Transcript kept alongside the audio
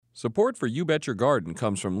Support for You Bet Your Garden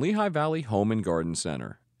comes from Lehigh Valley Home and Garden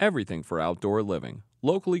Center. Everything for outdoor living.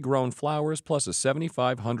 Locally grown flowers plus a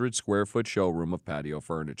 7,500 square foot showroom of patio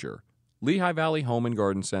furniture. Lehigh Valley Home and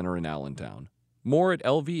Garden Center in Allentown. More at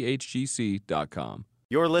lvhgc.com.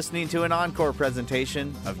 You're listening to an encore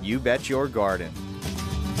presentation of You Bet Your Garden.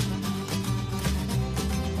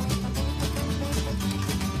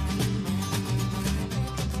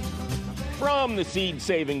 From the Seed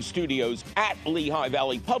Saving Studios at Lehigh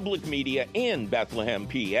Valley Public Media in Bethlehem,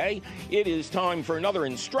 PA, it is time for another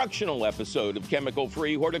instructional episode of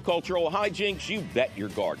chemical-free horticultural hijinks. You Bet Your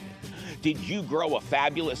Garden. Did you grow a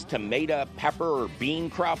fabulous tomato, pepper, or bean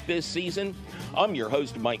crop this season? I'm your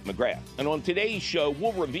host, Mike McGrath, and on today's show,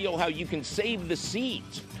 we'll reveal how you can save the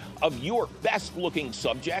seeds of your best-looking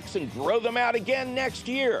subjects and grow them out again next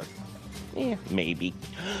year. Maybe.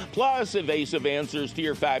 Plus, evasive answers to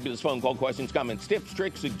your fabulous phone call questions, comments, tips,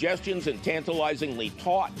 tricks, suggestions, and tantalizingly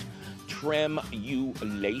taut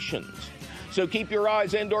tremulations. So keep your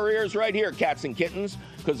eyes and or ears right here, cats and kittens,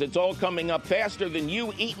 because it's all coming up faster than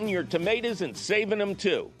you eating your tomatoes and saving them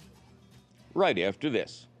too. Right after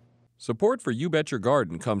this. Support for You Bet Your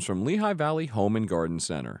Garden comes from Lehigh Valley Home and Garden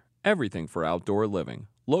Center. Everything for outdoor living.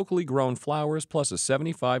 Locally grown flowers plus a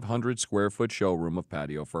 7,500 square foot showroom of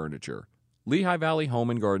patio furniture. Lehigh Valley Home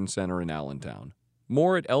and Garden Center in Allentown.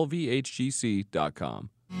 More at lvhgc.com.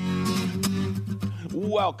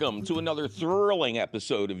 Welcome to another thrilling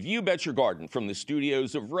episode of You Bet Your Garden from the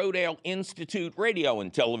studios of Rodale Institute Radio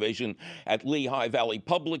and Television at Lehigh Valley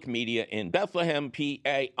Public Media in Bethlehem,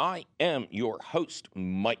 PA. I am your host,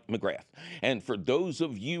 Mike McGrath. And for those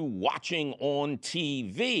of you watching on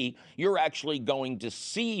TV, you're actually going to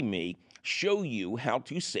see me show you how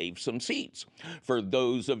to save some seeds. For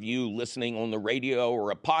those of you listening on the radio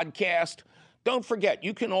or a podcast, don't forget,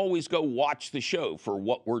 you can always go watch the show for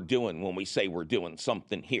what we're doing when we say we're doing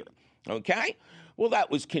something here. Okay? Well,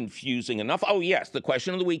 that was confusing enough. Oh, yes, the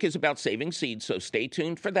question of the week is about saving seeds, so stay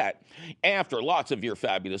tuned for that. After lots of your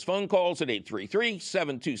fabulous phone calls at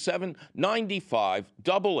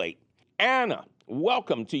 833-727-9588. Anna,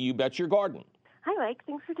 welcome to You Bet Your Garden. Hi, Mike.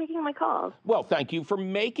 Thanks for taking my call. Well, thank you for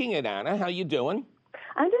making it, Anna. How you doing?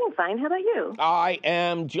 I'm doing fine. How about you? I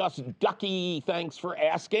am just ducky. Thanks for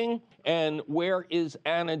asking. And where is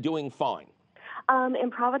Anna doing fine? In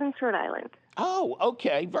Providence, Rhode Island. Oh,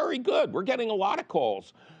 okay. Very good. We're getting a lot of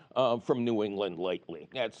calls from New England lately.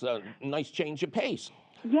 That's a nice change of pace.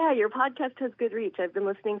 Yeah, your podcast has good reach. I've been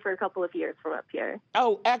listening for a couple of years from up here.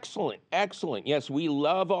 Oh, excellent. Excellent. Yes, we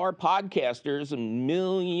love our podcasters, a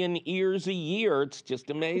million ears a year. It's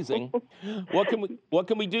just amazing. What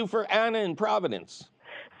can we do for Anna in Providence?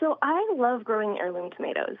 So I love growing heirloom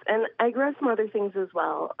tomatoes, and I grow some other things as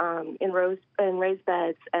well in raised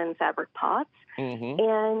beds and fabric pots. Mm-hmm.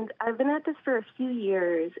 And I've been at this for a few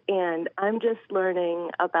years, and I'm just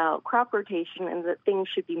learning about crop rotation and that things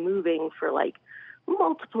should be moving for like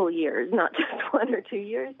multiple years, not just 1 or 2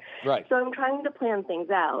 years. Right. So I'm trying to plan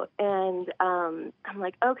things out. And I'm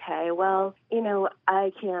like, okay, well,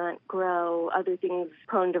 I can't grow other things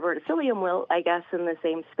prone to verticillium wilt, I guess, in the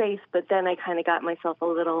same space. But then I kind of got myself a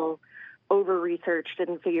little over-researched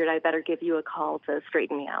and figured I better give you a call to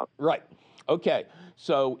straighten me out. Right. Okay.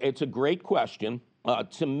 So it's a great question.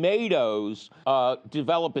 Tomatoes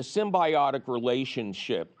develop a symbiotic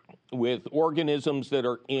relationship with organisms that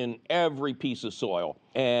are in every piece of soil,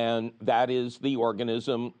 and that is the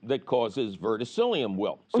organism that causes verticillium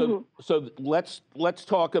wilt. So let's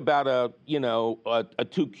talk about a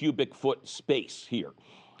 2 cubic foot space here.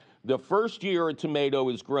 The first year a tomato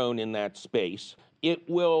is grown in that space, it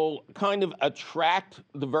will kind of attract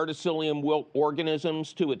the verticillium wilt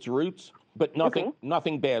organisms to its roots, but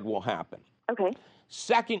nothing bad will happen. Okay.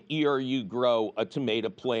 Second year you grow a tomato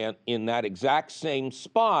plant in that exact same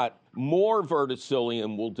spot, more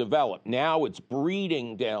verticillium will develop. Now it's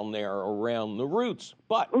breeding down there around the roots,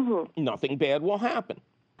 but nothing bad will happen.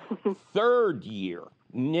 Third year,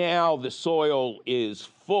 now the soil is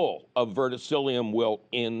full of verticillium wilt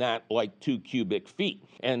in that like 2 cubic feet.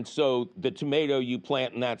 And so the tomato you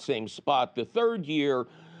plant in that same spot, the third year,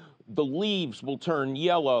 the leaves will turn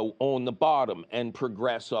yellow on the bottom and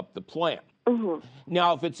progress up the plant. Mm-hmm.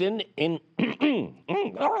 Now, if it's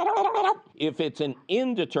if it's an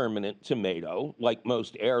indeterminate tomato, like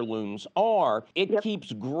most heirlooms are, it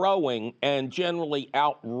keeps growing and generally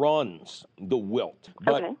outruns the wilt.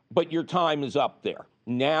 But your time is up there.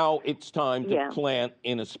 Now it's time to plant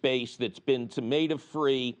in a space that's been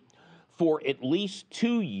tomato-free for at least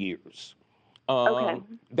 2 years.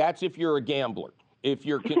 That's if you're a gambler. If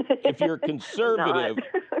you're conservative,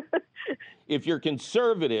 if you're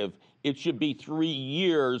conservative, it should be 3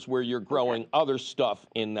 years where you're growing other stuff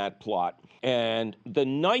in that plot. And the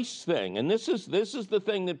nice thing, and this is the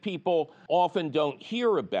thing that people often don't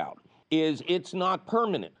hear about, is it's not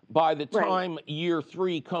permanent. By the time year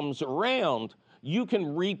 3 comes around, you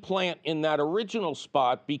can replant in that original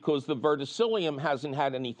spot because the verticillium hasn't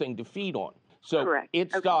had anything to feed on. So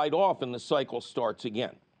it's died off and the cycle starts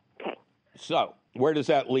again. Okay. So where does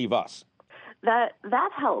that leave us? That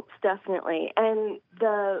helps, definitely. And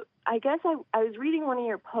I guess I was reading one of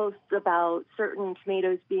your posts about certain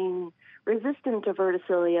tomatoes being resistant to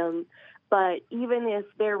verticillium, but even if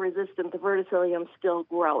they're resistant, the verticillium's still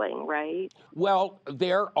growing, right? Well,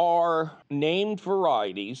 there are named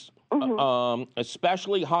varieties,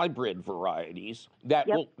 especially hybrid varieties, that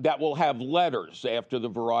will have letters after the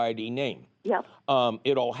variety name. Yep.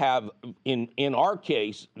 It'll have, in our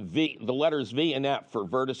case, the letters V and F for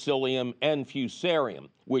verticillium and fusarium,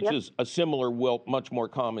 which is a similar wilt, much more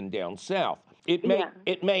common down south.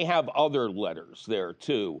 It may have other letters there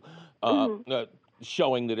too,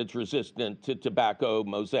 showing that it's resistant to tobacco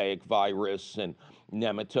mosaic virus and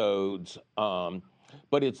nematodes.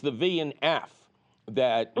 But it's the V and F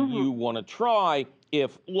that you want to try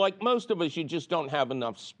if, like most of us, you just don't have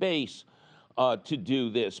enough space to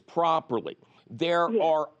do this properly. There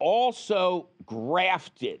are also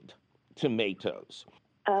grafted tomatoes.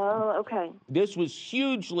 Oh, okay. This was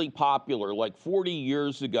hugely popular like 40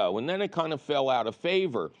 years ago, and then it kind of fell out of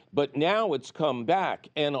favor. But now it's come back,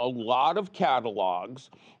 and a lot of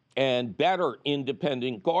catalogs and better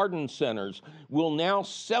independent garden centers will now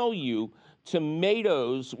sell you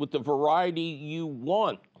tomatoes with the variety you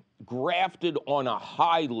want, grafted on a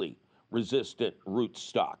highly resistant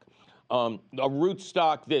rootstock. A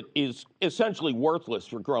rootstock that is essentially worthless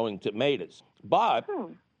for growing tomatoes, but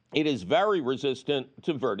it is very resistant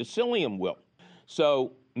to verticillium wilt.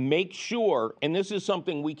 So make sure, and this is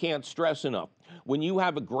something we can't stress enough, when you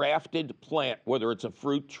have a grafted plant, whether it's a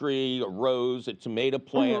fruit tree, a rose, a tomato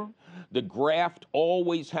plant, the graft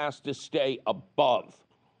always has to stay above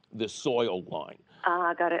the soil line.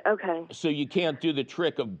 Got it. Okay. So you can't do the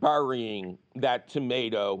trick of burying that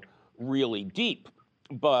tomato really deep.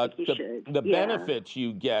 But the benefits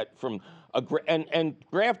you get from and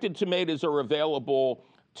grafted tomatoes are available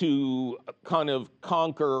to kind of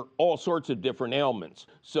conquer all sorts of different ailments.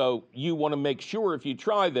 So you want to make sure if you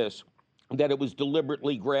try this that it was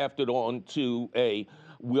deliberately grafted onto a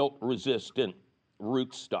wilt-resistant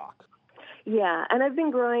rootstock. Yeah, and I've been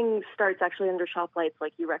growing starts actually under shop lights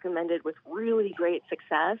like you recommended with really great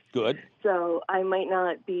success. Good. So I might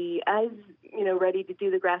not be as, ready to do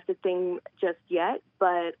the grafted thing just yet,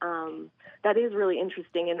 but that is really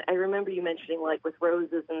interesting. And I remember you mentioning like with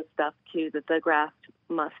roses and stuff too, that the graft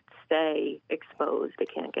must stay exposed. It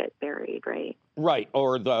can't get buried, right? Right,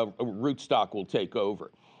 or the rootstock will take over.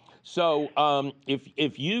 So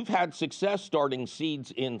if you've had success starting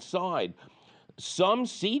seeds inside, some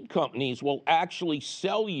seed companies will actually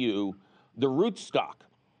sell you the rootstock,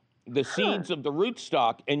 the seeds of the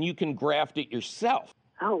rootstock, and you can graft it yourself.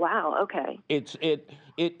 Oh, wow. Okay. It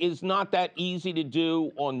is not that easy to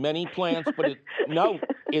do on many plants, but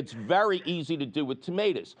it's very easy to do with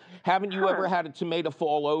tomatoes. Haven't you ever had a tomato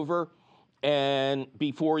fall over and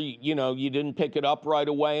before you didn't pick it up right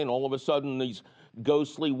away and all of a sudden these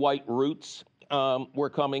ghostly white roots were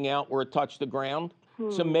coming out where it touched the ground?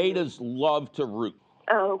 Tomatoes love to root.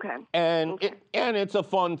 Oh, okay. And it's a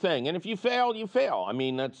fun thing. And if you fail, you fail. I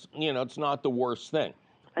mean, that's it's not the worst thing.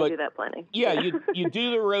 But, I do that plenty. Yeah, you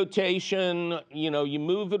do the rotation, you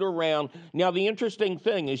move it around. Now, the interesting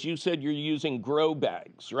thing is you said you're using grow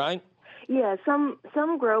bags, right? Yeah, some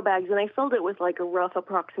grow bags, and I filled it with like a rough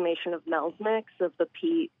approximation of Mel's mix of the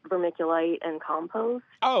peat, vermiculite, and compost.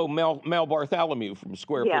 Oh, Mel Bartholomew from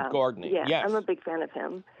Square Foot Gardening. Yeah, yes. I'm a big fan of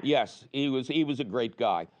him. Yes, he was a great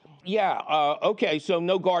guy. Yeah, okay, so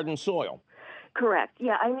no garden soil. Correct.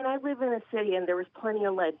 Yeah, I mean, I live in a city, and there was plenty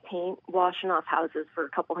of lead paint washing off houses for a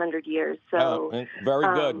couple hundred years. So very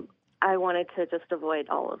good. I wanted to just avoid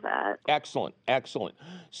all of that. Excellent, excellent.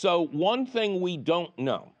 So one thing we don't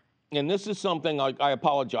know, and this is something I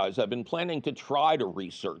apologize, I've been planning to try to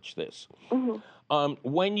research this.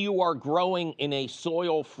 When you are growing in a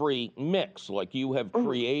soil-free mix like you have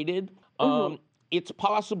created, it's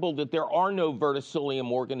possible that there are no verticillium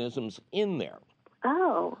organisms in there.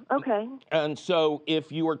 Oh, okay. And so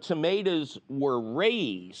if your tomatoes were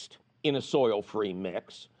raised in a soil-free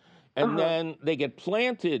mix, and then they get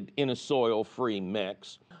planted in a soil-free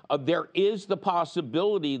mix, there is the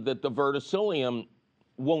possibility that the verticillium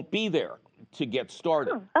won't be there to get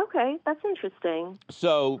started. Okay, that's interesting.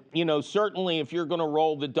 So, certainly if you're going to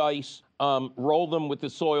roll the dice roll them with the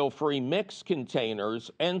soil-free mix containers,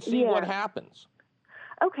 and see what happens.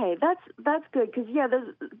 Okay, that's good because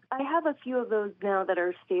I have a few of those now that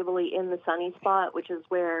are stably in the sunny spot, which is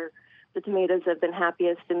where the tomatoes have been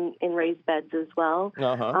happiest in raised beds as well.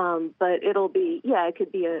 But it'll be it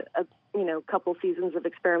could be a couple seasons of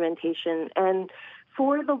experimentation. And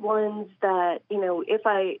for the ones that if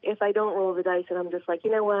I don't roll the dice and I'm just like,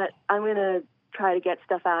 you know what, I'm gonna try to get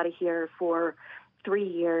stuff out of here for 3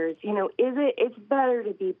 years, it's better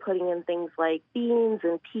to be putting in things like beans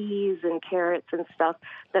and peas and carrots and stuff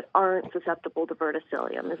that aren't susceptible to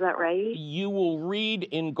verticillium. Is that right? You will read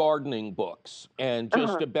in gardening books and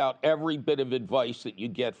just about every bit of advice that you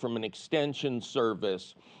get from an extension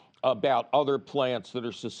service about other plants that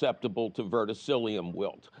are susceptible to verticillium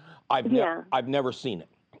wilt. I've never seen it.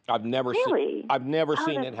 I've never really? I've never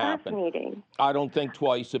seen it happen. Fascinating. I don't think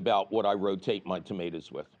twice about what I rotate my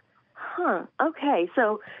tomatoes with. Huh. Okay.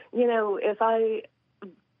 So, if I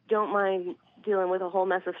don't mind dealing with a whole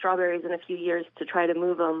mess of strawberries in a few years to try to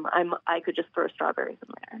move them, I could just throw strawberries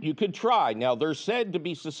in there. You could try. Now, they're said to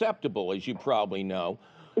be susceptible, as you probably know.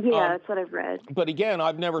 Yeah, that's what I've read. But again,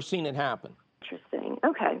 I've never seen it happen. Interesting.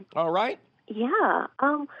 Okay. All right. Yeah.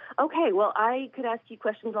 Okay. Well, I could ask you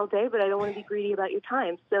questions all day, but I don't want to be greedy about your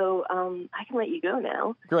time. So I can let you go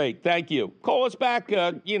now. Great. Thank you. Call us back,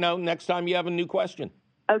 next time you have a new question.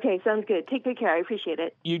 Okay. Sounds good. Take good care. I appreciate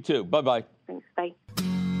it. You too. Bye-bye. Thanks. Bye.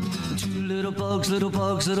 Two little bugs, little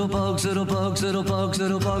bugs, little bugs, little bugs, little bugs,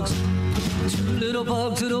 little bugs. Two little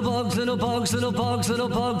bugs, little bugs, little bugs, little bugs, little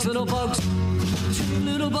bugs, little bugs. Two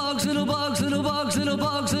little bugs, little bugs, little bugs, little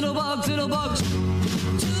bugs, little bugs, little bugs. Two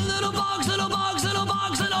little bugs, little bugs, little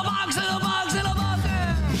bugs, little bugs, little bugs, little bugs.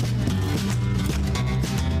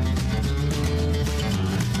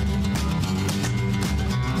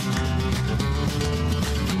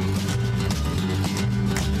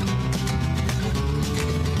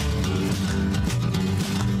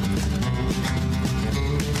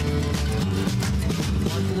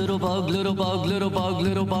 Little bug, little bug, little bug,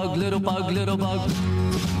 little bug, little bug, little bug.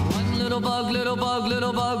 One little bug, little bug,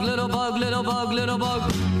 little bug, little bug, little bug, little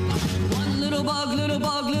bug. One little bug, little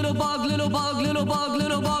bug, little bug, little bug, little bug,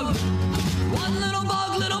 little bug. One little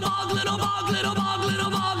bug, little bug, little bug, little bug,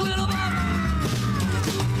 little bug, little bug.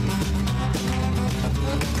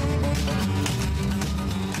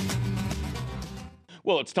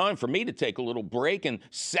 Well, it's time for me to take a little break and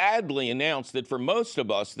sadly announce that for most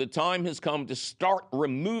of us, the time has come to start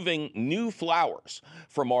removing new flowers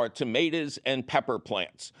from our tomatoes and pepper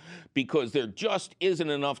plants because there just isn't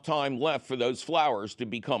enough time left for those flowers to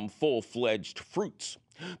become full-fledged fruits.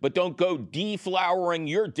 But don't go deflowering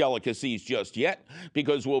your delicacies just yet,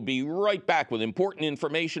 because we'll be right back with important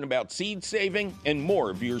information about seed saving and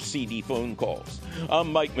more of your seedy phone calls.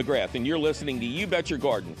 I'm Mike McGrath, and you're listening to You Bet Your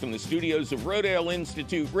Garden from the studios of Rodale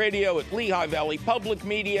Institute Radio at Lehigh Valley Public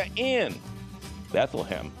Media in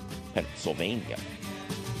Bethlehem, Pennsylvania.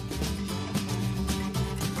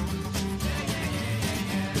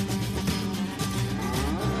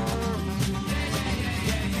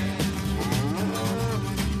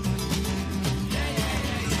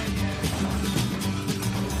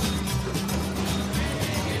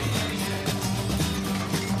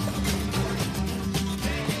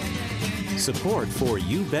 Support for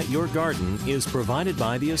You Bet Your Garden is provided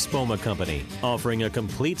by the Espoma Company, offering a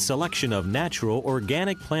complete selection of natural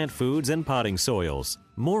organic plant foods and potting soils.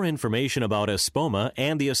 More information about Espoma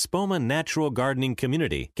and the Espoma Natural Gardening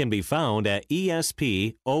Community can be found at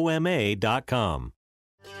espoma.com.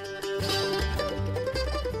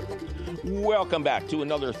 Welcome back to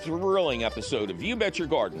another thrilling episode of You Bet Your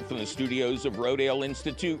Garden from the studios of Rodale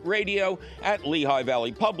Institute Radio at Lehigh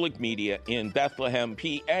Valley Public Media in Bethlehem,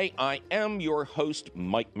 PA. I am your host,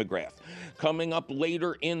 Mike McGrath. Coming up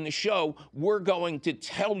later in the show, we're going to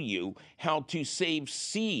tell you how to save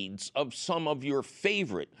seeds of some of your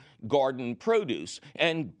favorite garden produce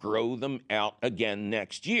and grow them out again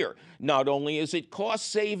next year. Not only is it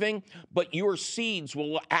cost saving, but your seeds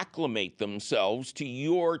will acclimate themselves to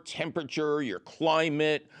your temperature, your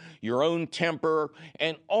climate, your own temper,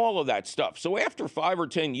 and all of that stuff. So after 5 or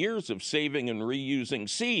 10 years of saving and reusing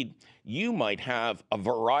seed, you might have a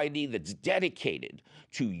variety that's dedicated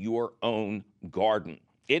to your own garden.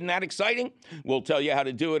 Isn't that exciting? We'll tell you how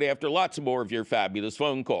to do it after lots more of your fabulous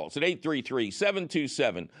phone calls at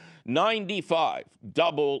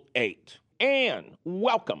 833-727-9588. Ann,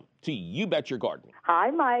 welcome to You Bet Your Garden.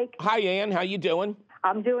 Hi, Mike. Hi, Ann. How you doing?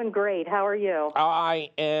 I'm doing great. How are you?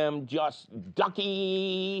 I am just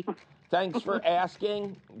Ducky. Thanks for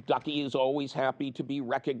asking. Ducky is always happy to be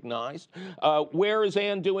recognized. Where is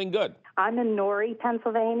Ann doing good? I'm in Norrie,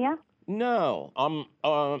 Pennsylvania. No,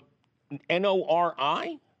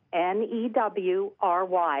 Nori?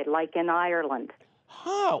 Newry, like in Ireland.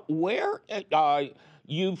 Huh, where?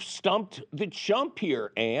 You've stumped the chump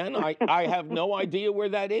here, Ann. I have no idea where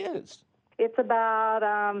that is. It's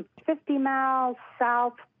about 50 miles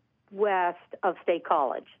southwest of State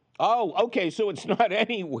College. Oh, okay, so it's not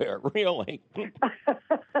anywhere, really.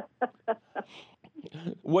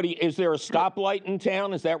 Is there a stoplight in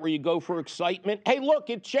town? Is that where you go for excitement? Hey, look,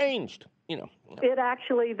 it changed.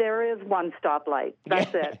 There is one stoplight.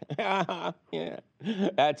 That's it. Yeah,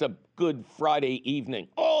 that's a good Friday evening.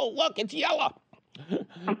 Oh, look, it's yellow.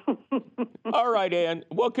 All right, Ann,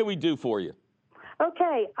 what can we do for you?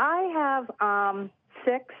 Okay, I have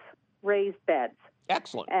 6 raised beds.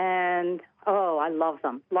 Excellent. And, I love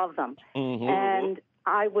them. Mm-hmm. And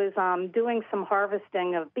I was doing some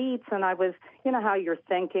harvesting of beets, and I was, how you're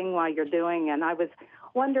thinking while you're doing, and I was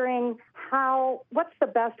wondering what's the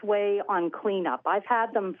best way on cleanup? I've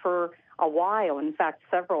had them for a while. In fact,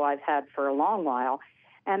 several I've had for a long while.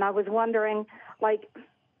 And I was wondering,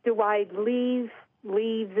 do I leave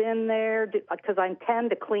leaves in there? Because I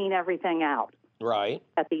tend to clean everything out. Right.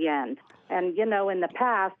 At the end. And, in the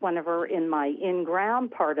past, whenever in my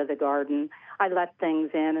in-ground part of the garden, I let things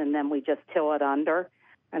in and then we just till it under.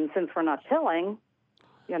 And since we're not tilling,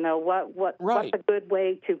 what's a good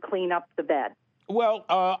way to clean up the bed? Well,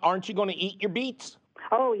 aren't you going to eat your beets?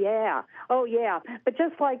 Oh, yeah. But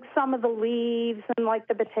just like some of the leaves and like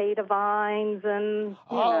the potato vines and,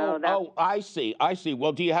 I see.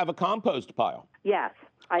 Well, do you have a compost pile? Yes,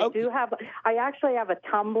 I do have. I actually have a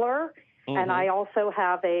tumbler, and I also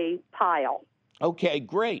have a pile. Okay,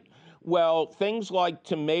 great. Well, things like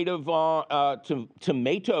tomato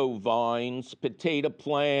vines, potato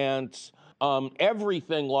plants,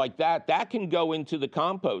 everything like that can go into the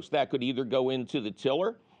compost. That could either go into the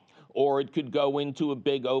tiller or it could go into a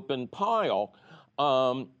big open pile.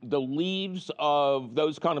 The leaves of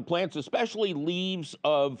those kind of plants, especially leaves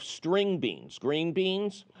of string beans, green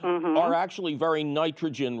beans, are actually very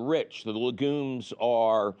nitrogen rich. The legumes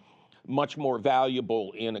are much more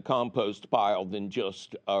valuable in a compost pile than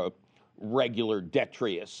just a regular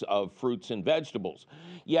detritus of fruits and vegetables.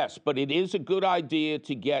 Yes, but it is a good idea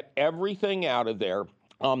to get everything out of there,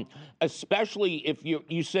 especially if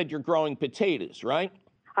you said you're growing potatoes, right?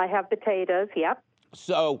 I have potatoes, yep.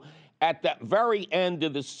 So at the very end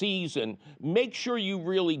of the season, make sure you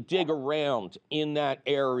really dig around in that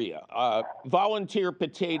area. Volunteer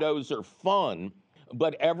potatoes are fun,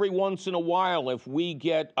 but every once in a while, if we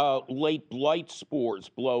get late blight spores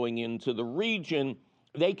blowing into the region,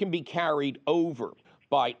 they can be carried over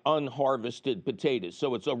by unharvested potatoes.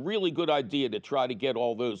 So it's a really good idea to try to get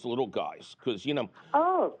all those little guys because,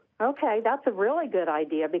 Oh, okay. That's a really good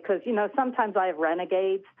idea because, sometimes I have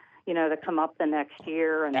renegades, that come up the next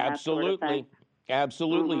year and that sort of thing.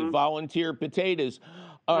 Absolutely. Volunteer potatoes.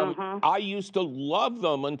 I used to love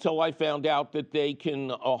them until I found out that they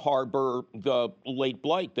can harbor the late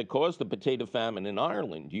blight that caused the potato famine in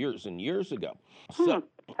Ireland years and years ago.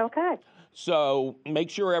 Okay. So make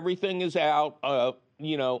sure everything is out,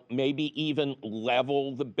 maybe even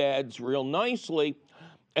level the beds real nicely.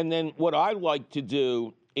 And then what I like to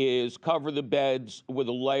do is cover the beds with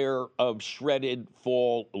a layer of shredded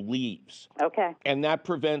fall leaves. Okay. And that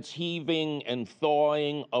prevents heaving and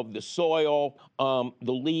thawing of the soil. The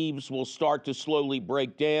leaves will start to slowly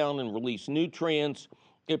break down and release nutrients.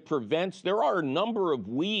 There are a number of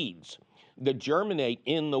weeds that germinate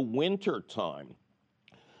in the winter time,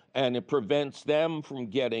 and it prevents them from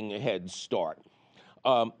getting a head start.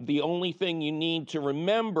 The only thing you need to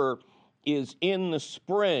remember is in the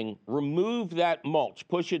spring, remove that mulch,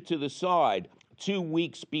 push it to the side 2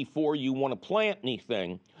 weeks before you want to plant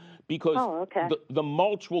anything because the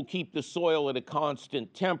mulch will keep the soil at a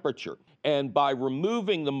constant temperature. And by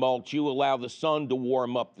removing the mulch, you allow the sun to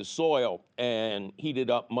warm up the soil and heat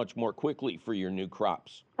it up much more quickly for your new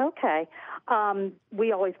crops. Okay.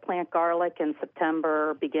 We always plant garlic in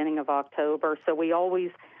September, beginning of October, so we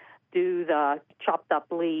always do the chopped up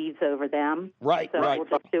leaves over them. Right. We'll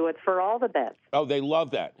just do it for all the beds. Oh, they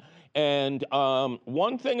love that. And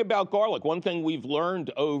one thing about garlic, one thing we've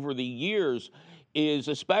learned over the years is,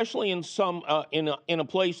 especially in some in a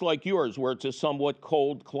place like yours where it's a somewhat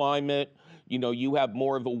cold climate, you have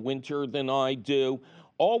more of a winter than I do.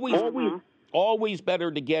 Always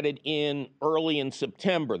better to get it in early in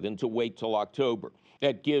September than to wait till October.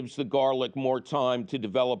 That gives the garlic more time to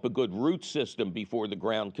develop a good root system before the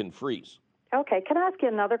ground can freeze. Okay, can I ask you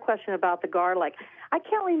another question about the garlic? I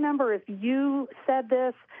can't remember if you said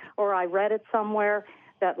this or I read it somewhere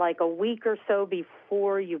that like a week or so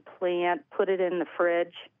before you plant, put it in the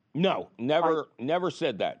fridge. No, never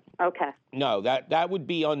said that. Okay. No, that would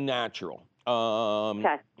be unnatural.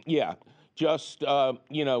 Okay. Yeah, just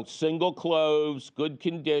single cloves, good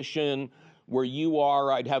condition. Where you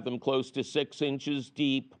are, I'd have them close to 6 inches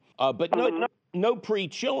deep, but no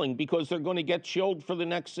pre-chilling because they're going to get chilled for the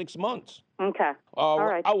next 6 months. Okay. All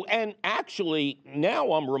right. Oh, and actually,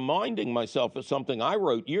 now I'm reminding myself of something I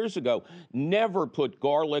wrote years ago. Never put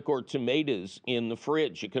garlic or tomatoes in the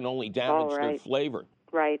fridge. It can only damage their flavor.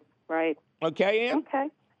 Right. Okay, Ann? Okay.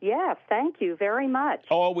 Yeah, thank you very much.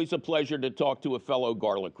 Always a pleasure to talk to a fellow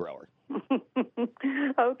garlic grower.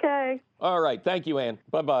 Okay. All right. Thank you, Ann.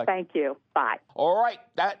 Bye-bye. Thank you. Bye. All right.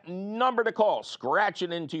 That number to call, scratch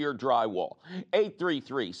it into your drywall.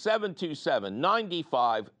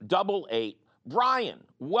 833-727-9588. Brian,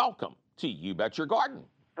 welcome to You Bet Your Garden.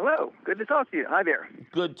 Hello. Good to talk to you. Hi there.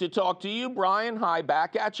 Good to talk to you, Brian. Hi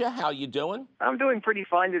back at you. How you doing? I'm doing pretty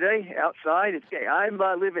fine today outside. I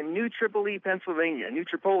live in New Tripoli, Pennsylvania. New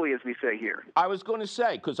Tripoli, as we say here. I was going to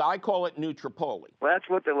say, because I call it New Tripoli. Well, that's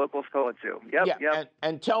what the locals call it, too. Yep.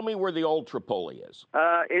 And tell me where the old Tripoli is.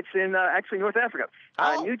 It's in actually North Africa.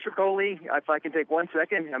 New Tripoli, if I can take 1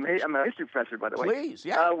 second. I'm a history professor, by the way. Please,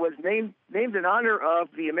 yeah. Was named in honor of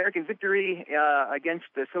the American victory against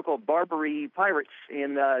the so-called Barbary pirates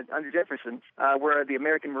in under Jefferson, where the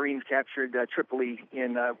American Marines captured Tripoli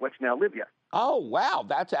in what's now Libya. Oh, wow.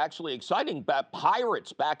 That's actually exciting.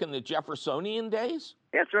 Pirates back in the Jeffersonian days?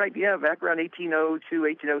 That's right, yeah, back around 1802,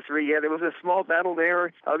 1803. Yeah, there was a small battle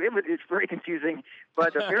there. It's very confusing,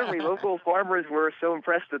 but apparently local farmers were so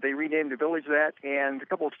impressed that they renamed the village that, and a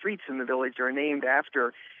couple of streets in the village are named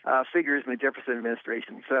after figures in the Jefferson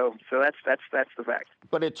administration. So that's the fact.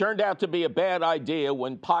 But it turned out to be a bad idea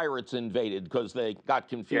when pirates invaded because they got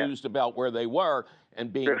confused about where they were,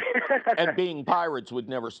 and being pirates would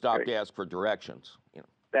never stop to ask for directions.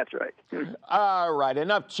 That's right. All right,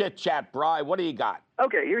 enough chit-chat, Bri. What do you got?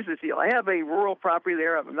 Okay, here's the deal. I have a rural property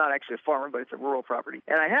there. I'm not actually a farmer, but it's a rural property.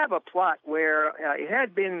 And I have a plot where it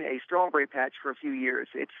had been a strawberry patch for a few years.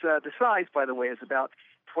 It's the size, by the way, is about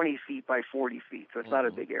 20 feet by 40 feet, so it's not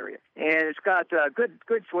a big area. And it's got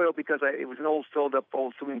good soil because it was an old filled-up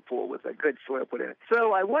old swimming pool with a good soil put in it.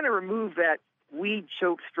 So I want to remove that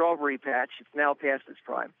weed-choked strawberry patch. It's now past its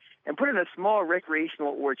prime. And put in a small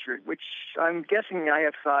recreational orchard, which I'm guessing I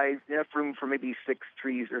have enough room for maybe 6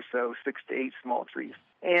 trees or so, 6 to 8 small trees.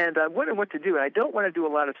 And I wonder what to do. And I don't want to do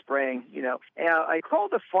a lot of spraying, I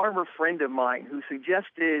called a farmer friend of mine who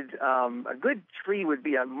suggested a good tree would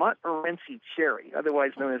be a Montmorency cherry,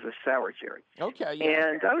 otherwise known as a sour cherry. Okay,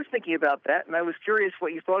 yeah. And I was thinking about that, and I was curious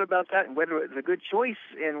what you thought about that and whether it was a good choice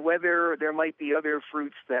and whether there might be other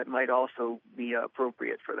fruits that might also be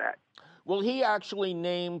appropriate for that. Well, he actually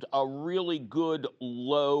named a really good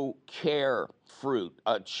low-care fruit.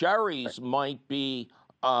 Cherries might be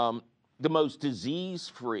the most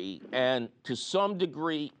disease-free and, to some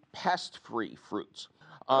degree, pest-free fruits.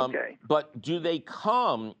 Okay. But do they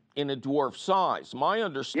come in a dwarf size? My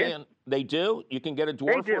understanding, they do? You can get a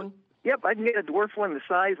dwarf one? Yep, I can get a dwarf one. The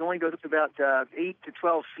size only goes up to about 8 to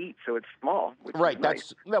 12 feet, so it's small. Which right, is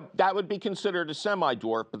nice. That would be considered a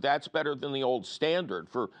semi-dwarf, but that's better than the old standard.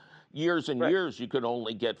 For years and years, you could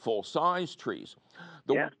only get full-size trees.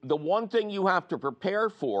 The one thing you have to prepare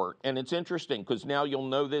for, and it's interesting because now you'll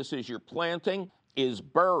know this as you're planting, is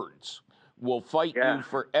birds will fight you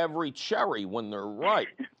for every cherry when they're ripe.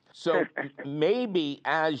 So maybe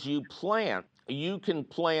as you plant, you can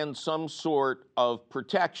plan some sort of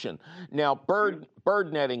protection. Now, bird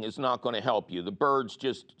netting is not going to help you. The birds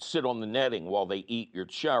just sit on the netting while they eat your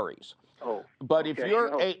cherries. Oh, but if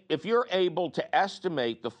you're able to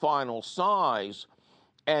estimate the final size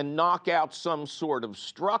and knock out some sort of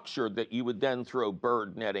structure that you would then throw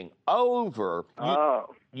bird netting over,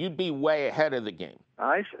 you'd be way ahead of the game.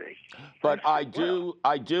 I see. But I do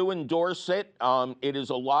endorse it. It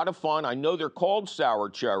is a lot of fun. I know they're called sour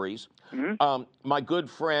cherries. Mm-hmm. My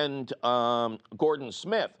good friend Gordon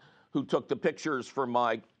Smith, who took the pictures for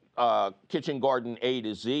my Kitchen Garden A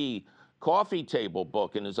to Z coffee table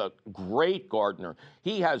book and is a great gardener,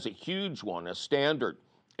 he has a huge one, a standard,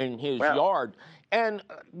 in his yard. And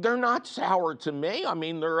they're not sour to me. I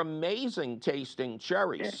mean, they're amazing tasting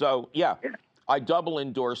cherries. So, I double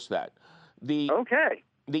endorse that. The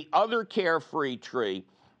other carefree tree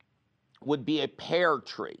would be a pear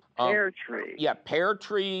tree. Pear tree. Yeah, pear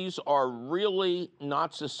trees are really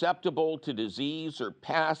not susceptible to disease or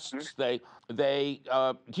pests.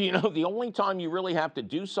 Mm-hmm. The only time you really have to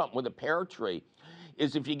do something with a pear tree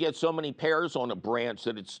is if you get so many pears on a branch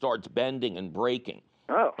that it starts bending and breaking.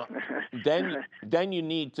 Oh. then you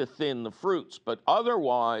need to thin the fruits. But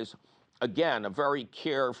otherwise, again, a very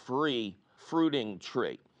carefree fruiting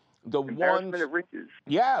tree. The other carefree tree The Embarrassment ones, of riches.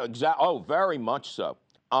 yeah, exactly. Oh, very much so.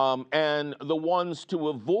 And the ones to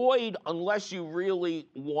avoid, unless you really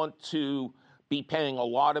want to be paying a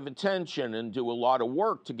lot of attention and do a lot of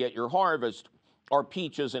work to get your harvest, are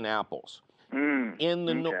peaches and apples. In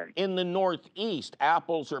the Northeast,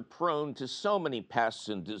 apples are prone to so many pests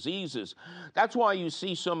and diseases. That's why you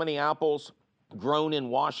see so many apples grown in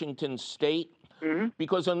Washington State,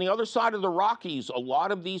 because on the other side of the Rockies, a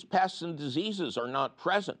lot of these pests and diseases are not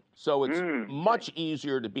present. So it's much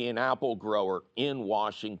easier to be an apple grower in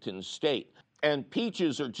Washington State. And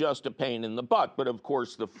peaches are just a pain in the butt, but of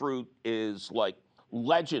course the fruit is like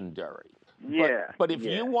legendary. But if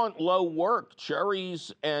you want low work,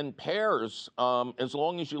 cherries and pears, as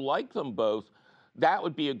long as you like them both, that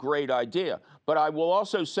would be a great idea. But I will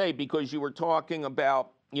also say, because you were talking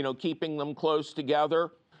about, keeping them close together,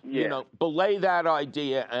 belay that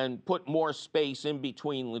idea and put more space in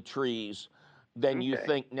between the trees than you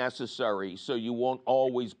think necessary, so you won't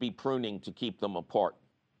always be pruning to keep them apart.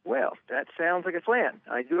 Well, that sounds like a plan.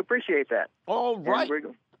 I do appreciate that. All right.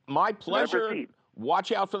 My pleasure.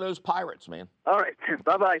 Watch out for those pirates, man. All right.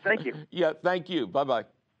 Bye-bye. Thank you. Yeah, thank you. Bye-bye.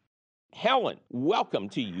 Helen, welcome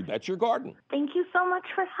to You Bet Your Garden. Thank you so much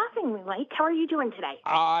for having me, Mike. How are you doing today?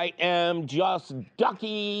 I am just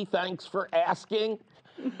ducky. Thanks for asking.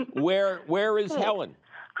 Where is Helen?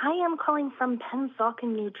 I am calling from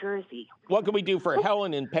Pennsauken, New Jersey. What can we do for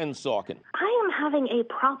Helen in Pennsauken? I am having a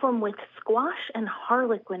problem with squash and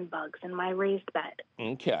harlequin bugs in my raised bed.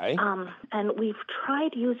 Okay. And we've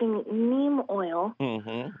tried using neem oil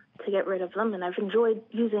to get rid of them, and I've enjoyed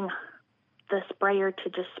using the sprayer to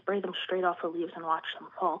just spray them straight off the leaves and watch them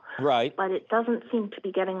fall. Right. But it doesn't seem to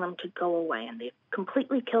be getting them to go away, and they've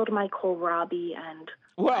completely killed my kohlrabi and...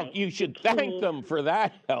 Well, you should thank them for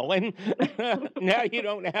that, Helen. Now you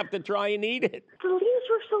don't have to try and eat it. The leaves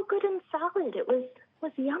were so good in salad. It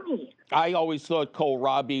was yummy. I always thought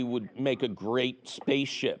kohlrabi would make a great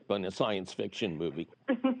spaceship in a science fiction movie.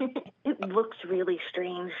 It looks really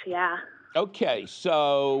strange, yeah. Okay,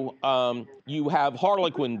 so you have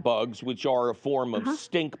harlequin bugs, which are a form of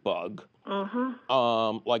stink bug.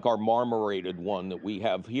 Like our marmorated one that we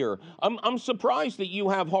have here. I'm surprised that you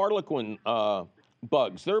have harlequin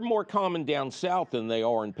bugs. They're more common down south than they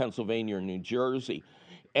are in Pennsylvania or New Jersey.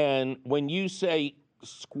 And when you say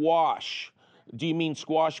squash, do you mean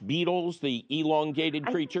squash beetles, the elongated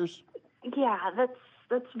creatures? Yeah,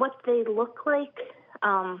 that's what they look like.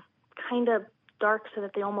 Kind of dark so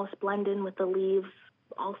that they almost blend in with the leaves.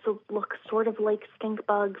 Also look sort of like stink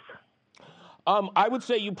bugs. I would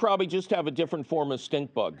say you probably just have a different form of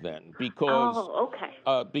stink bug then, because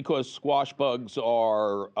because squash bugs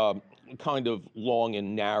are kind of long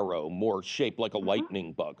and narrow, more shaped like a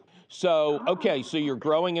lightning bug. So, okay, so you're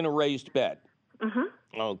growing in a raised bed.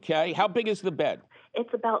 Okay, how big is the bed?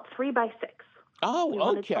 It's about 3 by 6.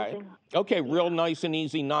 Oh, okay. Okay, real nice and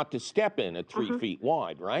easy not to step in at 3 feet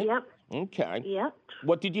wide, right? Yep. Okay. Yep.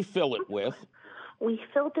 What did you fill it with? We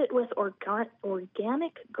filled it with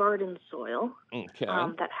organic garden soil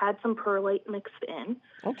that had some perlite mixed in.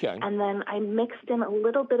 Okay. And then I mixed in a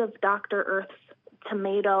little bit of Dr. Earth's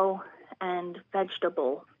tomato and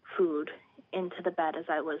vegetable food into the bed as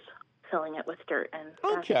I was filling it with dirt. And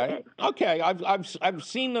that's it. Okay. I've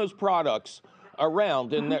seen those products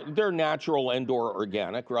around, and they're natural and/or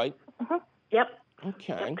organic, right? Yep.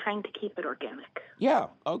 Okay. I'm trying to keep it organic. Yeah.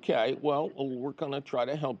 Okay. Well, we're going to try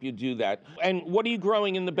to help you do that. And what are you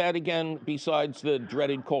growing in the bed again, besides the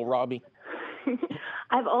dreaded kohlrabi?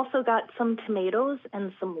 I've also got some tomatoes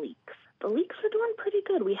and some leeks. The leeks are doing pretty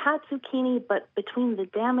good. We had zucchini, but between the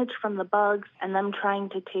damage from the bugs and them trying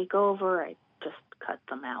to take over, I just cut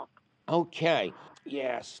them out. Okay.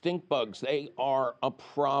 Yeah, stink bugs, they are a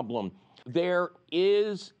problem. There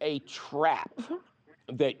is a trap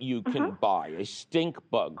that you can buy, a stink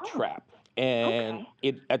bug trap, and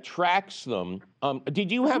it attracts them.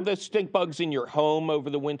 Did you have the stink bugs in your home over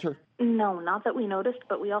the winter? No, not that we noticed,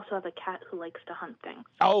 but we also have a cat who likes to hunt things.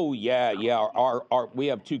 Oh, yeah. We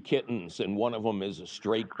have 2 kittens, and one of them is a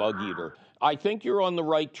straight bug eater. I think you're on the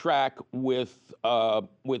right track with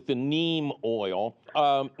the neem oil.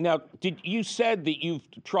 Now, you said that you've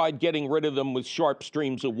tried getting rid of them with sharp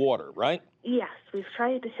streams of water, right? Yes, we've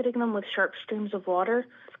tried hitting them with sharp streams of water.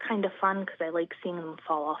 It's kind of fun because I like seeing them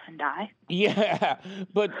fall off and die. Yeah,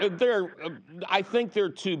 but I think they're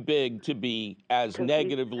too big to be as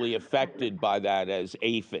negatively affected by that as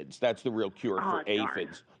aphids. That's the real cure for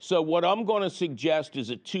aphids. So what I'm going to suggest is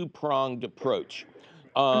a 2-pronged approach.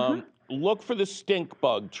 Look for the stink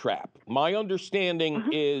bug trap. My understanding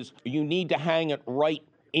is you need to hang it right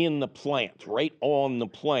in the plant, right on the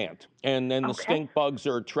plant. And then the stink bugs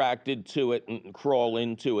are attracted to it and crawl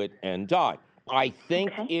into it and die. I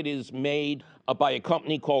think it is made by a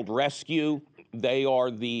company called Rescue. They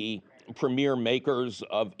are the premier makers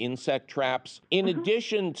of insect traps. In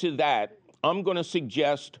addition to that, I'm going to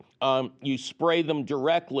suggest you spray them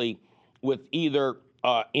directly with either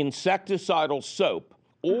insecticidal soap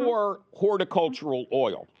or horticultural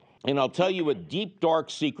oil. And I'll tell you a deep,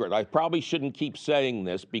 dark secret. I probably shouldn't keep saying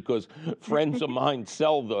this because friends of mine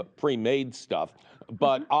sell the pre-made stuff.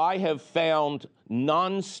 But I have found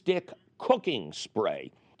nonstick cooking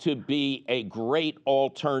spray to be a great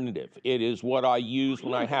alternative. It is what I use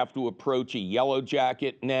when I have to approach a yellow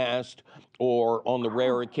jacket nest or on the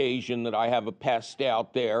rare occasion that I have a pest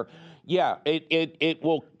out there. Yeah, it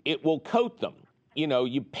will coat them. You know,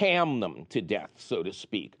 you Pam them to death, so to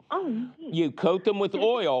speak. You coat them with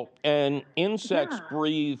oil, and insects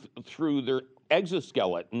breathe through their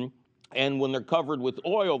exoskeleton, and when they're covered with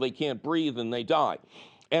oil, they can't breathe and they die.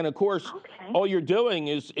 And of course, all you're doing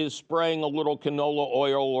is spraying a little canola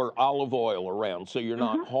oil or olive oil around, so you're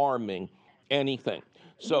not harming anything.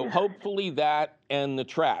 So hopefully that and the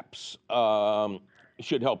traps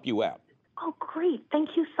should help you out. Oh, great.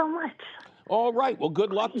 Thank you so much. All right. Well,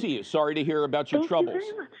 good luck to you. Sorry to hear about your troubles. Thank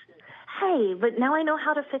you very much. Hey, but now I know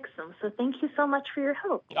how to fix them, so thank you so much for your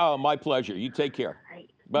help. Oh, my pleasure. You take care. All right.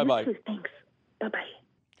 Bye-bye. You too. Thanks. Bye-bye.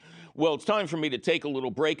 Well, it's time for me to take a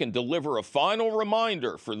little break and deliver a final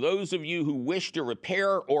reminder for those of you who wish to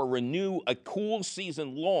repair or renew a cool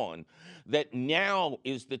season lawn that now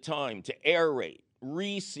is the time to aerate,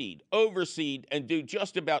 reseed, overseed, and do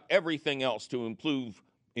just about everything else to improve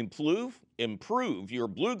your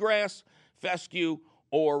bluegrass, fescue,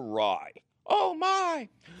 or rye. Oh, my!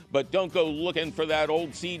 But don't go looking for that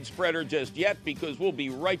old seed spreader just yet, because we'll be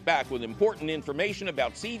right back with important information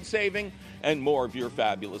about seed saving and more of your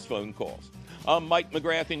fabulous phone calls. I'm Mike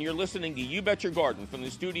McGrath, and you're listening to You Bet Your Garden from the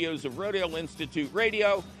studios of Rodale Institute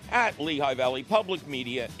Radio at Lehigh Valley Public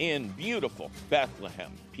Media in beautiful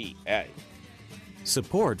Bethlehem, PA.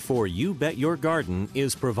 Support for You Bet Your Garden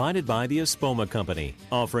is provided by the Espoma Company,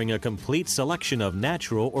 offering a complete selection of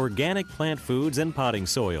natural organic plant foods and potting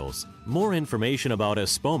soils. More information about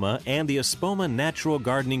Espoma and the Espoma Natural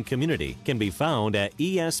Gardening Community can be found at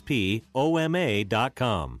espoma.com.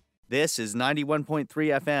 This is 91.3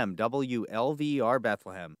 FM WLVR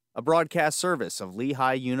Bethlehem, a broadcast service of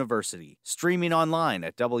Lehigh University, streaming online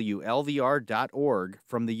at WLVR.org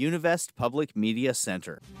from the Univest Public Media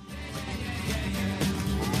Center.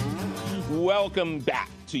 Welcome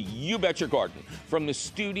back to You Bet Your Garden from the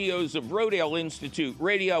studios of Rodale Institute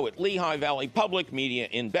Radio at Lehigh Valley Public Media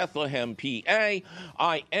in Bethlehem, PA.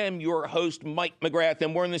 I am your host, Mike McGrath,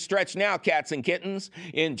 and we're in the stretch now, cats and kittens.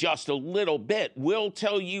 In just a little bit, we'll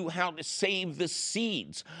tell you how to save the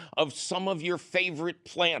seeds of some of your favorite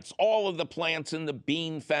plants, all of the plants in the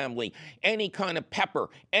bean family, any kind of pepper,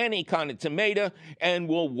 any kind of tomato, and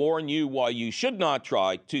we'll warn you why you should not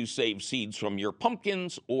try to save seeds from your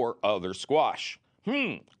pumpkins or other squash.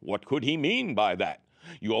 What could he mean by that?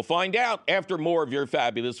 You'll find out after more of your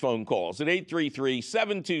fabulous phone calls at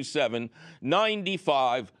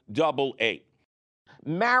 833-727-9588.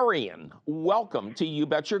 Marion, welcome to You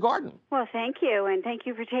Bet Your Garden. Well, thank you, and thank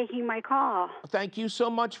you for taking my call. Thank you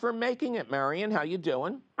so much for making it, Marion. How you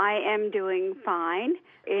doing? I am doing fine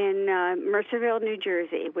in Mercerville, New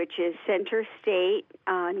Jersey, which is center state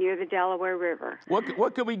near the Delaware River.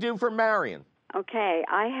 What could we do for Marion? Okay,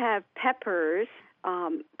 I have peppers,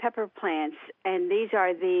 pepper plants, and these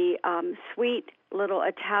are the sweet little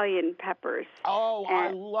Italian peppers. Oh,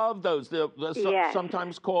 I love those. Yes.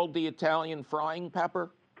 Sometimes called the Italian frying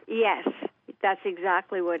pepper. Yes, that's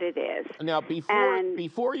exactly what it is. Now,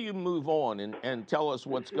 before you move on and tell us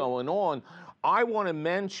what's going on, I want to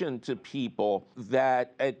mention to people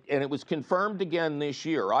that, and it was confirmed again this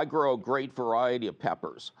year, I grow a great variety of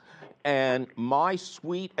peppers. And my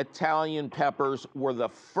sweet Italian peppers were the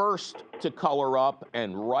first to color up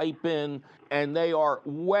and ripen, and they are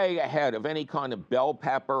way ahead of any kind of bell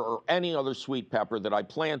pepper or any other sweet pepper that I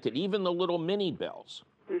planted, even the little mini bells.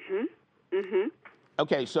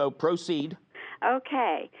 Okay, so proceed.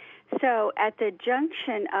 Okay, so at the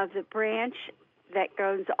junction of the branch that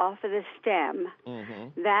goes off of the stem,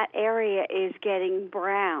 that area is getting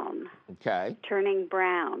brown. Okay. Turning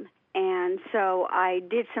brown. And so I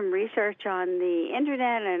did some research on the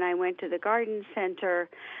internet, and I went to the garden center,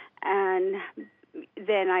 and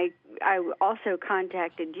then I also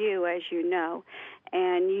contacted you, as you know,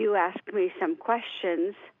 and you asked me some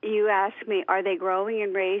questions. You asked me, are they growing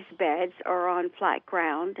in raised beds or on flat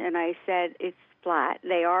ground? And I said it's flat.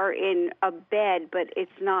 They are in a bed, but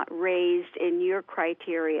it's not raised in your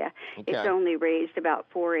criteria. Okay. It's only raised about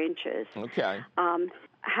 4 inches. Okay.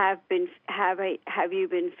 Have you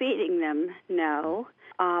been feeding them? No.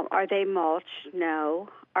 Are they mulched? No.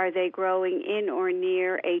 Are they growing in or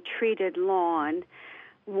near a treated lawn?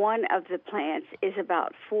 One of the plants is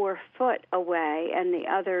about 4 foot away, and the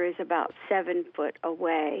other is about 7 foot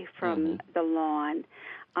away from the lawn.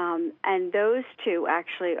 And those two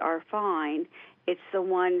actually are fine. It's the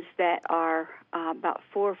ones that are about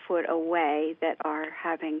 4 foot away that are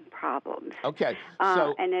having problems. Okay.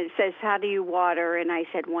 And it says, how do you water? And I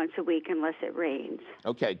said, once a week unless it rains.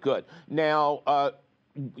 Okay, good. Now,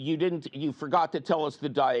 you forgot to tell us the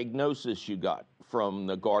diagnosis you got from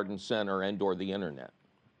the garden center and or the internet.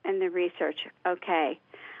 And the research. Okay.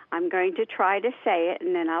 I'm going to try to say it,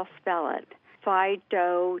 and then I'll spell it.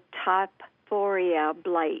 Phytophoria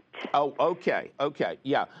blight. Oh, okay,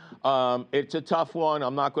 yeah. It's a tough one.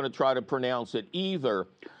 I'm not going to try to pronounce it either.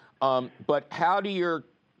 But how do your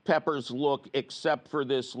peppers look except for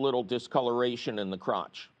this little discoloration in the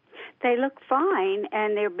crotch? They look fine,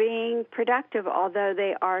 and they're being productive, although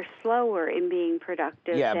they are slower in being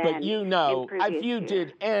productive. Yeah, than but you know, in if you years.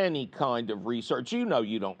 did any kind of research, you know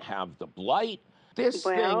you don't have the blight. This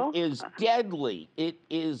thing is deadly. It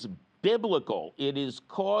is biblical. It is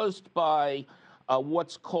caused by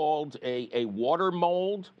what's called a water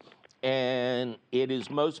mold, and it is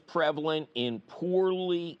most prevalent in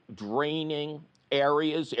poorly draining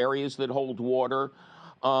areas that hold water.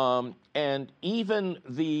 And even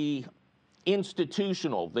the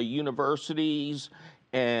institutional, the universities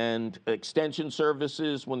and extension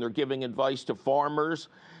services, when they're giving advice to farmers,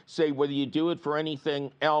 say whether you do it for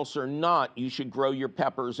anything else or not, you should grow your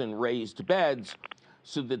peppers in raised beds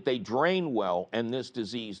so that they drain well and this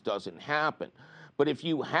disease doesn't happen. But if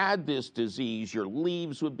you had this disease, your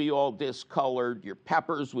leaves would be all discolored, your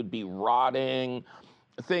peppers would be rotting,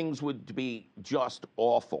 things would be just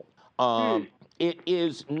awful. It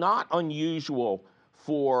is not unusual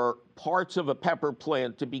for parts of a pepper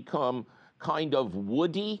plant to become kind of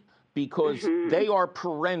woody because they are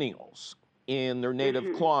perennials in their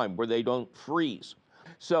native climate where they don't freeze.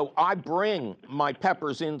 So I bring my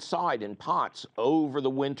peppers inside in pots over the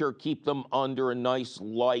winter, keep them under a nice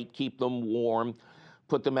light, keep them warm,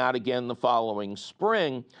 put them out again the following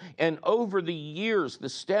spring. And over the years, the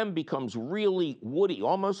stem becomes really woody,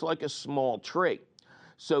 almost like a small tree.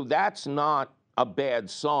 So that's not a bad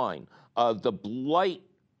sign. The blight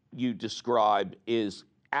you describe is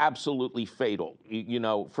absolutely fatal. You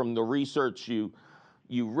know, from the research you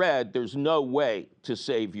read, there's no way to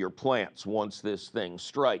save your plants once this thing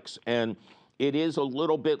strikes. And it is a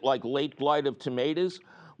little bit like late blight of tomatoes.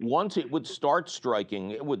 Once it would start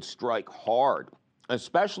striking, it would strike hard,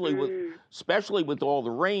 especially with all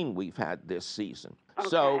the rain we've had this season. Okay.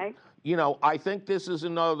 So, you know, I think this is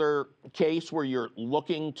another case where you're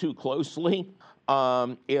looking too closely.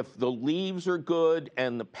 If the leaves are good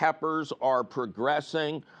and the peppers are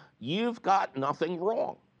progressing, you've got nothing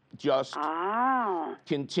wrong. Just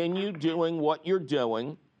continue doing what you're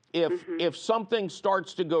doing. If something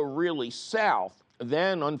starts to go really south,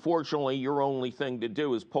 then unfortunately your only thing to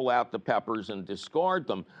do is pull out the peppers and discard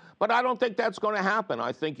them. But I don't think that's going to happen.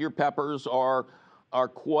 I think your peppers are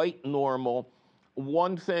quite normal.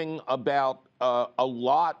 One thing about a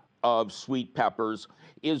lot of sweet peppers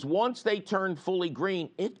is once they turn fully green,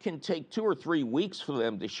 it can take 2 or 3 weeks for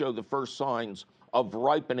them to show the first signs of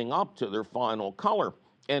ripening up to their final color.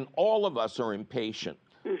 And all of us are impatient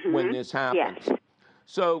when this happens. Yes.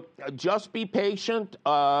 So just be patient.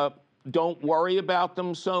 Don't worry about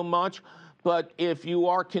them so much. But if you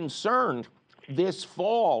are concerned, this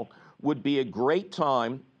fall would be a great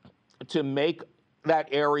time to make that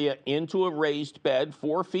area into a raised bed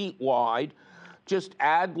 4 feet wide. Just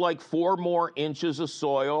add like 4 more inches of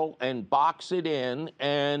soil and box it in,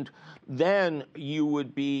 and then you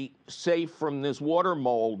would be safe from this water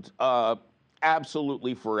mold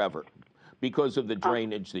absolutely forever because of the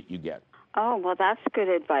drainage that you get. Oh, well, that's good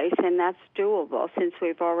advice, and that's doable since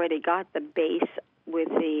we've already got the base with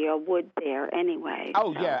the wood there anyway.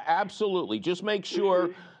 Oh, so. Yeah, absolutely. Just make sure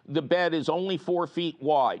the bed is only 4 feet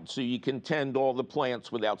wide so you can tend all the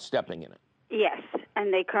plants without stepping in it. Yes,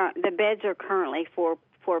 and the beds are currently 4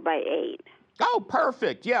 by 8. Oh,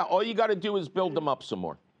 perfect. Yeah, all you got to do is build them up some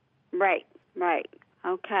more. Right.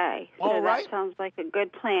 Okay. So that sounds like a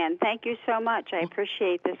good plan. Thank you so much. I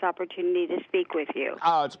appreciate this opportunity to speak with you.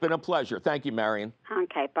 Oh, it's been a pleasure. Thank you, Marion.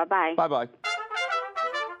 Okay, bye-bye. Bye-bye.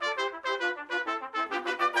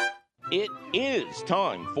 It is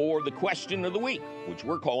time for the question of the week, which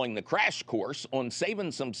we're calling the crash course on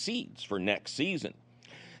saving some seeds for next season.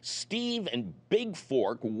 Steve in Big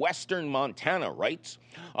Fork, Western Montana writes,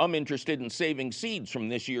 I'm interested in saving seeds from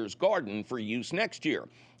this year's garden for use next year.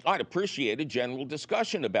 I'd appreciate a general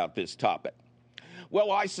discussion about this topic.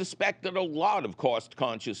 Well, I suspect that a lot of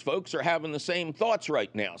cost-conscious folks are having the same thoughts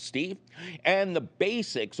right now, Steve, and the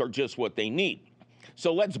basics are just what they need.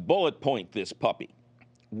 So let's bullet point this puppy.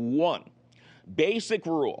 1, basic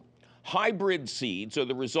rule. Hybrid seeds are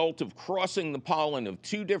the result of crossing the pollen of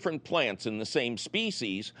 2 different plants in the same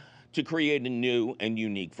species to create a new and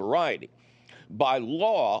unique variety. By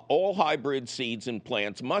law, all hybrid seeds and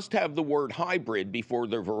plants must have the word hybrid before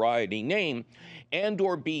their variety name and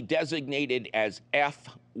or be designated as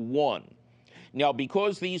F1. Now,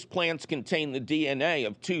 because these plants contain the DNA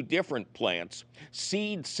of 2 different plants,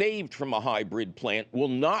 seed saved from a hybrid plant will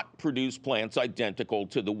not produce plants identical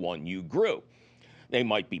to the one you grew. They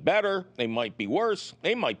might be better, they might be worse,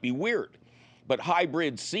 they might be weird. But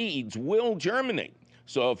hybrid seeds will germinate.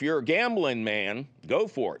 So if you're a gambling man, go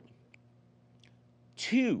for it.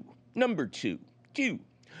 2, number 2.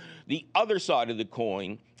 The other side of the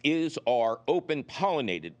coin is our open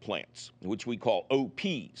pollinated plants, which we call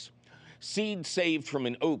OPs. Seed saved from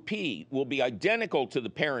an OP will be identical to the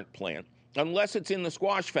parent plant unless it's in the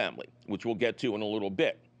squash family, which we'll get to in a little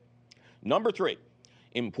bit. Number 3,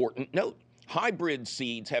 important note. Hybrid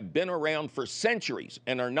seeds have been around for centuries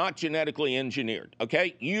and are not genetically engineered,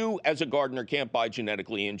 okay? You, as a gardener, can't buy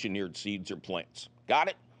genetically engineered seeds or plants. Got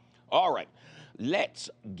it? All right, let's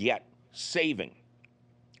get saving.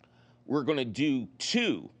 We're going to do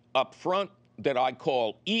 2 up front that I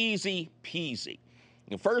call easy peasy.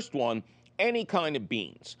 The first one, any kind of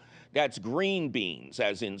beans. That's green beans,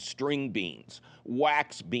 as in string beans,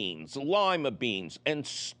 wax beans, lima beans, and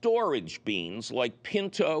storage beans like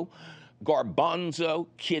pinto, garbanzo,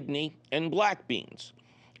 kidney, and black beans.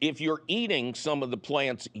 If you're eating some of the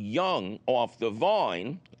plants young off the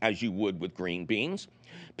vine, as you would with green beans,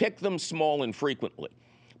 pick them small and frequently,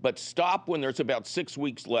 but stop when there's about 6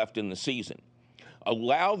 weeks left in the season.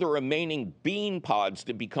 Allow the remaining bean pods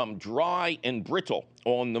to become dry and brittle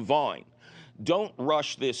on the vine. Don't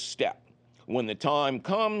rush this step. When the time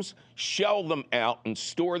comes, shell them out and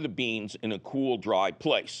store the beans in a cool, dry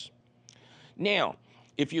place. Now,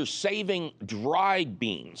 if you're saving dried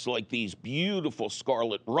beans, like these beautiful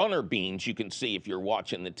scarlet runner beans you can see if you're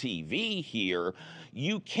watching the TV here,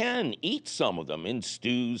 you can eat some of them in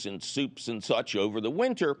stews and soups and such over the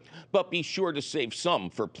winter, but be sure to save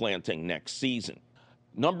some for planting next season.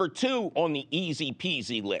 Number 2 on the easy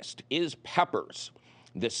peasy list is peppers.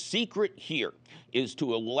 The secret here is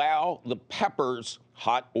to allow the peppers,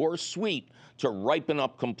 hot or sweet, to ripen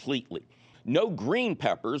up completely. No green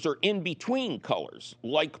peppers or in-between colors,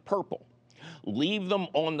 like purple. Leave them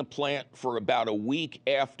on the plant for about a week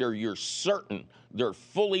after you're certain they're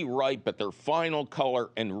fully ripe at their final color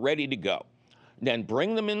and ready to go. Then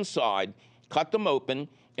bring them inside, cut them open,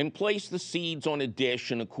 and place the seeds on a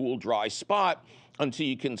dish in a cool, dry spot until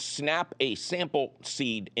you can snap a sample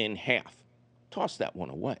seed in half. Toss that one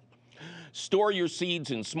away. Store your seeds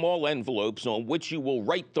in small envelopes on which you will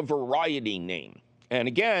write the variety name. And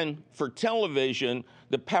again, for television,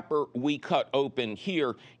 the pepper we cut open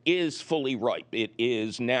here is fully ripe. It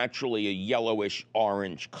is naturally a yellowish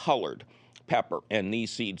orange colored pepper, and these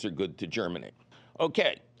seeds are good to germinate.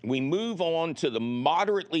 Okay, we move on to the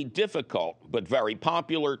moderately difficult but very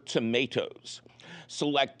popular tomatoes.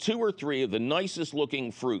 Select 2 or 3 of the nicest looking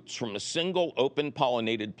fruits from a single open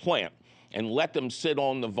pollinated plant and let them sit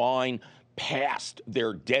on the vine past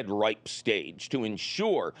their dead ripe stage to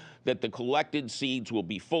ensure that the collected seeds will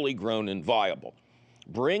be fully grown and viable.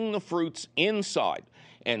 Bring the fruits inside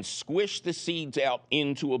and squish the seeds out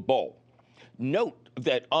into a bowl. Note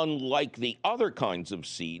that unlike the other kinds of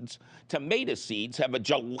seeds, tomato seeds have a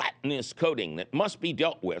gelatinous coating that must be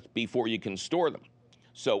dealt with before you can store them.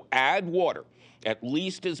 So add water, at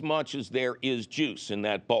least as much as there is juice in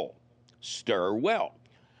that bowl. Stir well.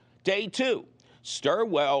 Day 2, stir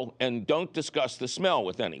well and don't discuss the smell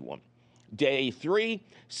with anyone. Day 3,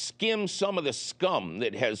 skim some of the scum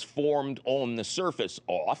that has formed on the surface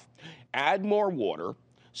off. Add more water,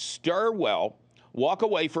 stir well, walk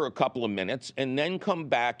away for a couple of minutes, and then come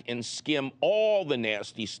back and skim all the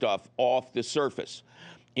nasty stuff off the surface,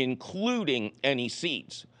 including any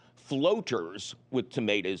seeds. Floaters with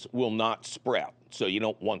tomatoes will not sprout, so you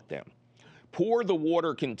don't want them. Pour the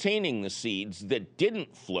water containing the seeds that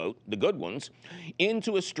didn't float, the good ones,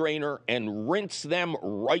 into a strainer and rinse them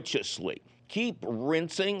righteously. Keep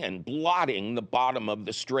rinsing and blotting the bottom of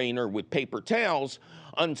the strainer with paper towels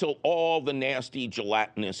until all the nasty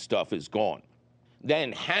gelatinous stuff is gone.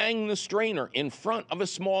 Then hang the strainer in front of a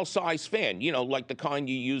small size fan, like the kind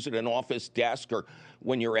you use at an office desk or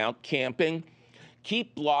when you're out camping.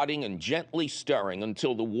 Keep blotting and gently stirring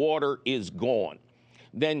until the water is gone.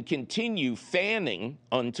 Then continue fanning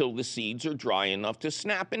until the seeds are dry enough to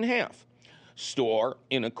snap in half. Store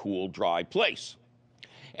in a cool, dry place.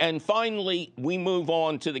 And finally, we move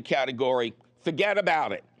on to the category, forget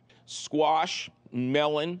about it. Squash,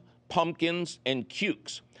 melon, pumpkins, and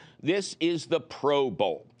cukes. This is the Pro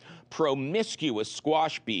Bowl. Promiscuous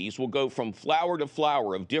squash bees will go from flower to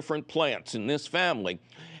flower of different plants in this family,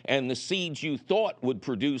 and the seeds you thought would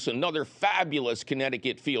produce another fabulous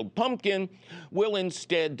Connecticut field pumpkin will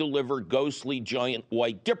instead deliver ghostly giant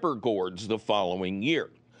white dipper gourds the following year.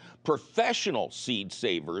 Professional seed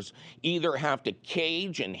savers either have to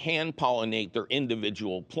cage and hand pollinate their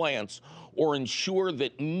individual plants or ensure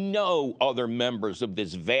that no other members of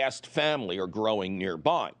this vast family are growing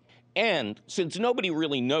nearby. And since nobody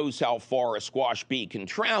really knows how far a squash bee can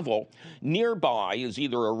travel, nearby is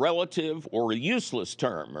either a relative or a useless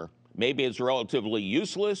term, or maybe it's relatively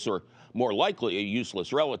useless or more likely a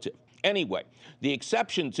useless relative. Anyway, the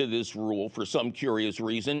exception to this rule, for some curious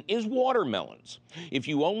reason, is watermelons. If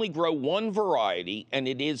you only grow one variety and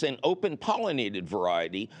it is an open pollinated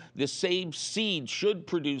variety, the same seed should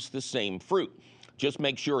produce the same fruit. Just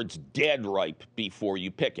make sure it's dead ripe before you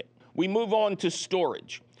pick it. We move on to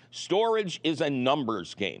storage. Storage is a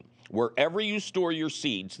numbers game. Wherever you store your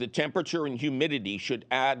seeds, the temperature and humidity should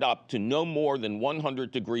add up to no more than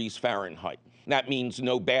 100 degrees Fahrenheit. That means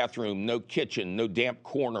no bathroom, no kitchen, no damp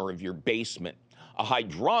corner of your basement. A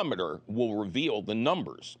hydrometer will reveal the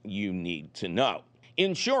numbers you need to know.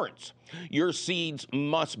 Insurance. Your seeds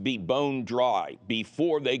must be bone dry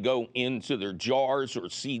before they go into their jars or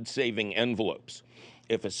seed-saving envelopes.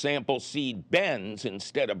 If a sample seed bends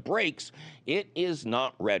instead of breaks, it is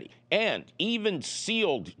not ready. And even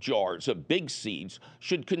sealed jars of big seeds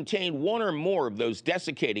should contain one or more of those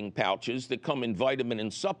desiccating pouches that come in vitamin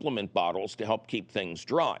and supplement bottles to help keep things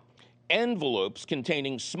dry. Envelopes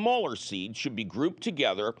containing smaller seeds should be grouped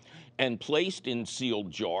together and placed in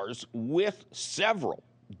sealed jars with several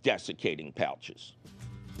desiccating pouches.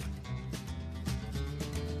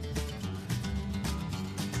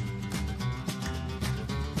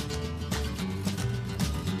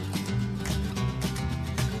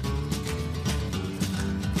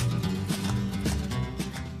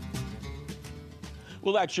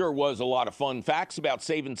 Well, that sure was a lot of fun facts about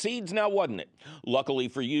saving seeds, now wasn't it? Luckily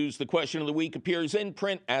for you, the question of the week appears in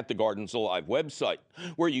print at the Gardens Alive website,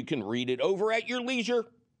 where you can read it over at your leisure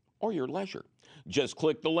or your leisure. Just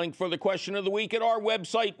click the link for the question of the week at our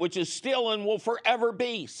website, which is still and will forever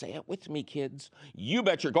be, say it with me, kids,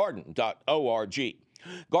 YBetYourGarden.org.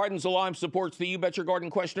 Gardens Alive supports the You Bet Your Garden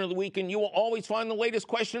question of the week, and you will always find the latest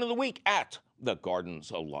question of the week at the Gardens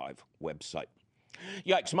Alive website.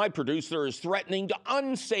 Yikes, my producer is threatening to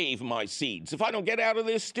unsave my seeds if I don't get out of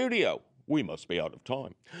this studio. We must be out of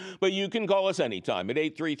time. But you can call us anytime at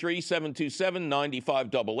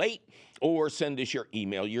 833-727-9588 or send us your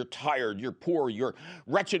email. You're tired, you're poor, your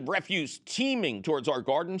wretched refuse teeming towards our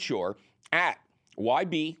garden shore at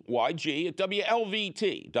YBYG at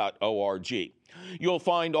WLVT.org. You'll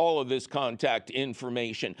find all of this contact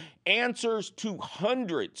information, answers to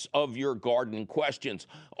hundreds of your garden questions,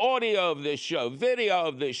 audio of this show, video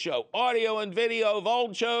of this show, audio and video of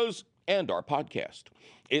old shows, and our podcast.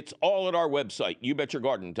 It's all at our website,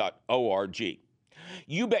 YouBetYourGarden.org.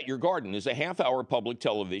 You Bet Your Garden is a half-hour public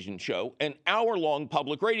television show, an hour-long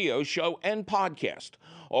public radio show, and podcast,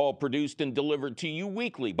 all produced and delivered to you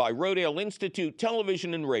weekly by Rodale Institute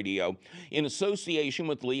Television and Radio in association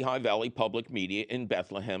with Lehigh Valley Public Media in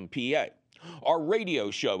Bethlehem, PA. Our radio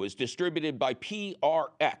show is distributed by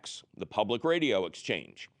PRX, the Public Radio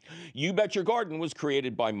Exchange. You Bet Your Garden was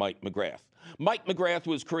created by Mike McGrath. Mike McGrath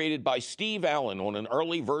was created by Steve Allen on an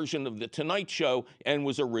early version of The Tonight Show and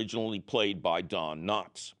was originally played by Don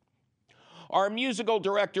Knotts. Our musical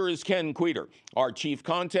director is Ken Queter. Our chief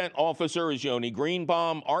content officer is Yoni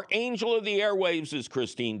Greenbaum. Our angel of the airwaves is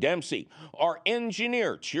Christine Dempsey. Our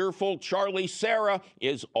engineer, cheerful Charlie Sarah,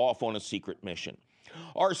 is off on a secret mission.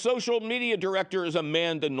 Our social media director is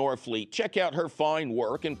Amanda Norfleet. Check out her fine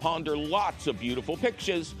work and ponder lots of beautiful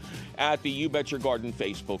pictures at the You Bet Your Garden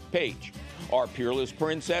Facebook page. Our peerless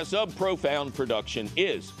princess of profound production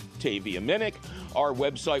is Tavia Minnick. Our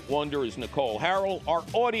website wonder is Nicole Harrell. Our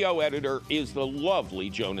audio editor is the lovely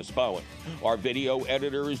Jonas Bowen. Our video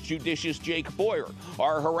editor is judicious Jake Boyer.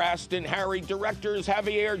 Our harassed and harried director is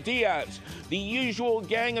Javier Diaz. The usual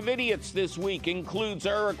gang of idiots this week includes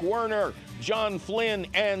Eric Werner, John Flynn,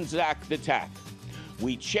 and Zach the Tack.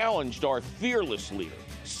 We challenged our fearless leader,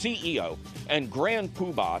 CEO and Grand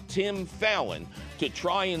Poobah Tim Fallon to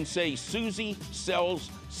try and say Susie sells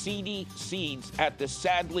seedy seeds at the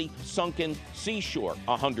sadly sunken seashore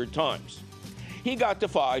 100 times. He got to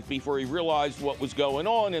 5 before he realized what was going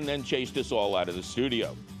on and then chased us all out of the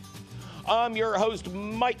studio. I'm your host,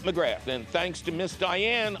 Mike McGrath, and thanks to Miss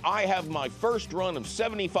Diane, I have my first run of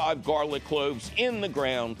 75 garlic cloves in the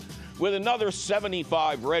ground with another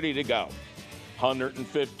 75 ready to go.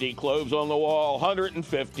 150 cloves on the wall,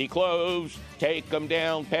 150 cloves. Take them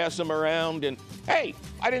down, pass them around, and hey,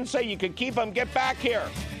 I didn't say you could keep them. Get back here.